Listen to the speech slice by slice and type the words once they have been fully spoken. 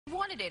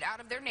wanted it out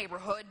of their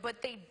neighborhood,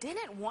 but they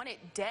didn't want it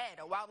dead.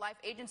 A wildlife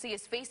agency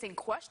is facing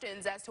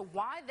questions as to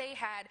why they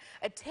had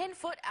a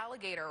 10-foot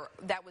alligator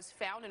that was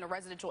found in a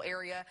residential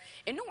area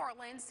in New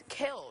Orleans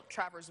killed.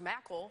 Travers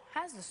Mackle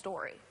has the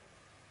story.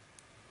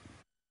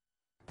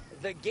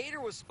 The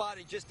gator was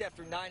spotted just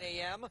after 9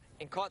 a.m.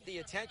 and caught the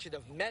attention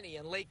of many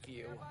in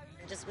Lakeview.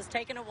 I just was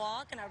taking a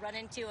walk and I run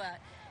into a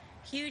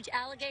huge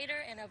alligator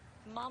and a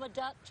mama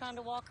duck trying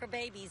to walk her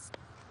babies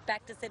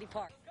back to City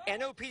Park.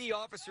 NOPD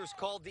officers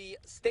called the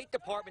State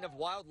Department of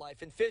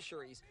Wildlife and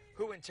Fisheries,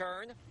 who in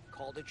turn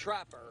called a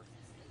trapper.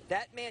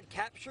 That man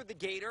captured the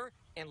gator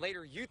and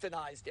later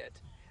euthanized it.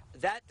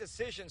 That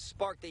decision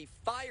sparked a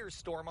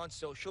firestorm on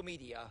social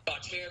media. I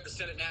chaired the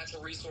Senate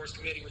Natural Resource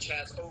Committee, which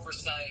has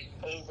oversight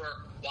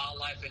over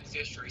wildlife and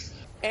fisheries.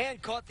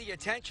 And caught the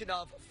attention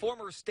of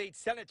former state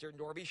senator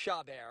Norby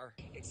Chabert.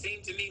 It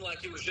seemed to me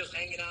like it was just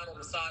hanging out on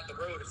the side of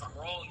the road. If I'm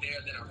wrong there,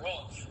 then I'm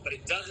wrong. But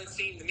it doesn't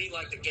seem to me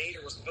like the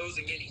gator was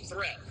posing any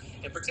threat.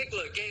 In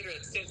particular, a gator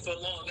that's 10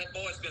 foot long. That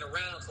boy's been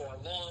around for a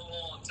long,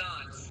 long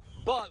time.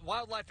 But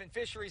Wildlife and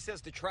Fisheries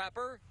says the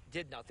trapper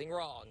did nothing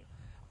wrong.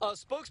 A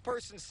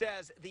spokesperson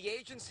says the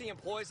agency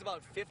employs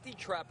about 50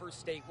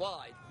 trappers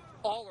statewide.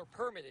 All are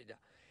permitted.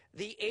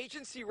 The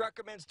agency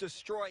recommends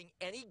destroying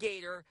any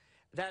gator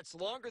that's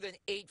longer than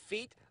 8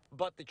 feet,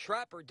 but the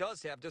trapper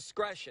does have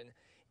discretion.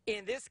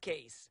 In this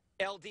case,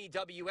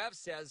 LDWF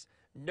says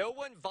no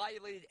one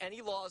violated any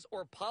laws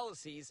or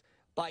policies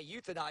by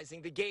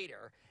euthanizing the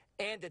gator,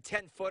 and a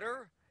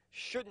 10-footer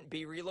shouldn't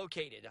be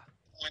relocated.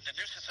 When the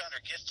nuisance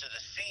hunter gets to the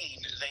scene,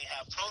 they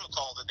have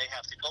protocol that they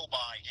have to go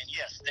by, and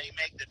yes, they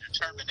make the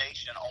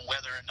determination on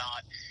whether or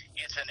not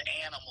it's an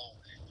animal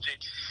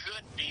that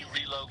should be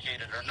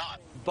relocated or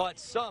not. But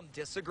some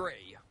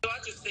disagree. So I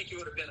just think it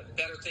would have been a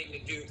better thing to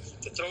do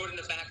to throw it in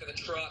the back of the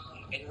truck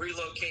and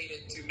relocate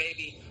it to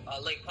maybe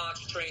Lake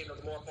Pontchartrain or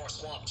the Morcar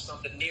Swamp,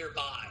 something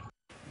nearby.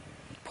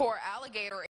 Poor alligator.